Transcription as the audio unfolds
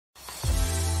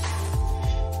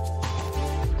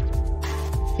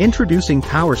Introducing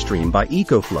PowerStream by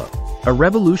EcoFlow, a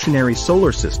revolutionary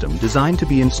solar system designed to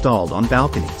be installed on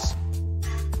balconies.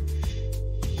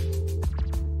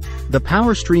 The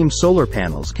PowerStream solar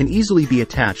panels can easily be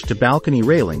attached to balcony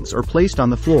railings or placed on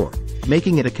the floor,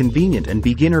 making it a convenient and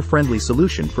beginner-friendly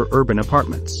solution for urban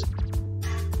apartments.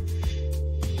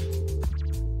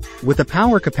 With a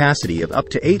power capacity of up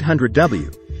to 800 W,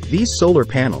 these solar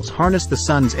panels harness the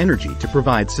sun's energy to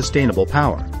provide sustainable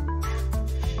power.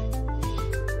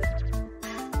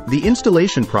 The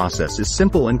installation process is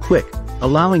simple and quick,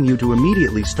 allowing you to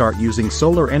immediately start using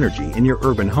solar energy in your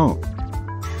urban home.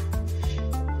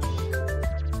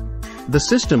 The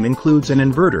system includes an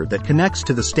inverter that connects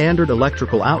to the standard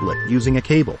electrical outlet using a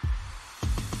cable.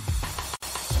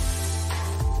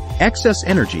 Excess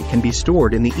energy can be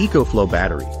stored in the EcoFlow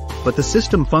battery, but the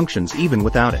system functions even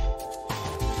without it.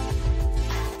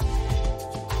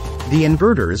 The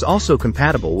inverter is also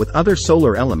compatible with other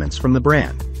solar elements from the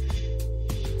brand.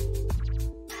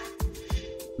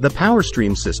 The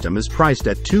PowerStream system is priced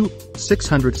at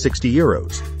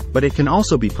 €660, but it can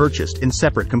also be purchased in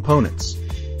separate components.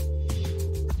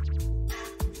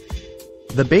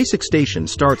 The basic station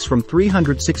starts from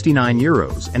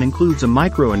 €369 and includes a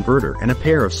microinverter and a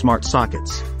pair of smart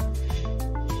sockets.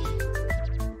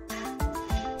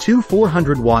 Two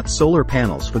 400-watt solar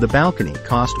panels for the balcony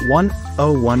cost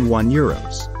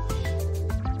 €1,011.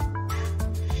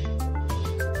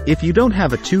 If you don't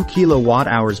have a 2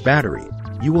 kilowatt-hours battery,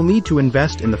 you will need to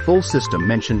invest in the full system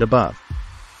mentioned above.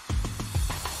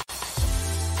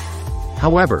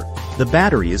 However, the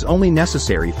battery is only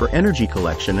necessary for energy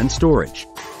collection and storage.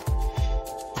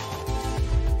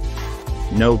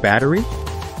 No battery?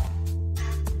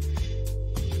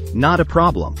 Not a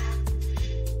problem.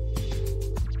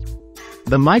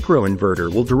 The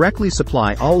microinverter will directly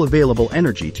supply all available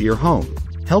energy to your home,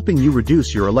 helping you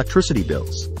reduce your electricity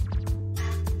bills.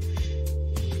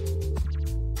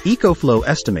 EcoFlow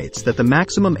estimates that the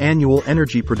maximum annual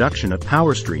energy production of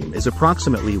PowerStream is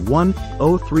approximately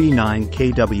 1,039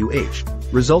 kWh,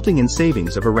 resulting in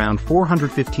savings of around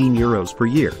 €415 per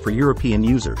year for European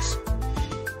users.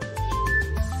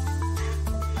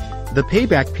 The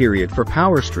payback period for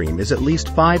PowerStream is at least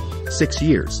 5-6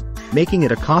 years, making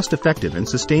it a cost-effective and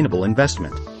sustainable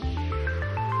investment.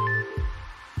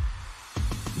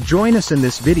 Join us in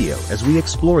this video as we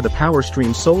explore the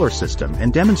PowerStream solar system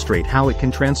and demonstrate how it can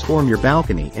transform your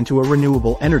balcony into a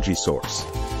renewable energy source.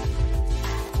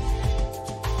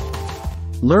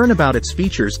 Learn about its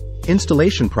features,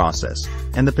 installation process,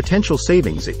 and the potential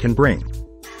savings it can bring.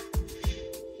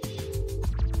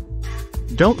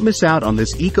 Don't miss out on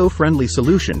this eco-friendly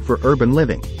solution for urban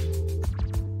living.